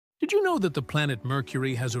Did you know that the planet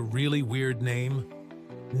Mercury has a really weird name?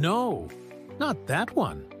 No, not that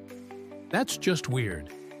one. That's just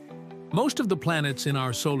weird. Most of the planets in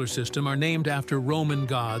our solar system are named after Roman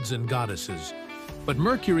gods and goddesses, but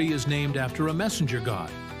Mercury is named after a messenger god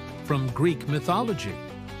from Greek mythology.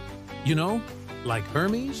 You know, like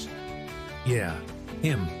Hermes? Yeah,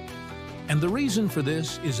 him. And the reason for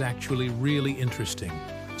this is actually really interesting.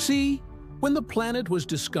 See, when the planet was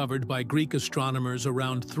discovered by Greek astronomers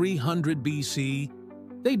around 300 BC,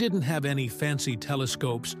 they didn't have any fancy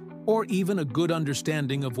telescopes or even a good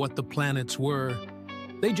understanding of what the planets were.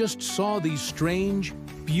 They just saw these strange,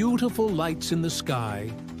 beautiful lights in the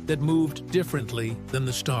sky that moved differently than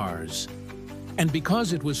the stars. And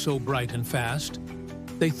because it was so bright and fast,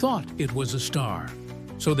 they thought it was a star.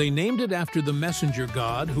 So they named it after the messenger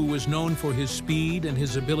god who was known for his speed and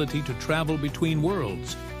his ability to travel between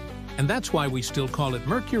worlds. And that's why we still call it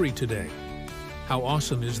Mercury today. How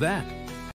awesome is that?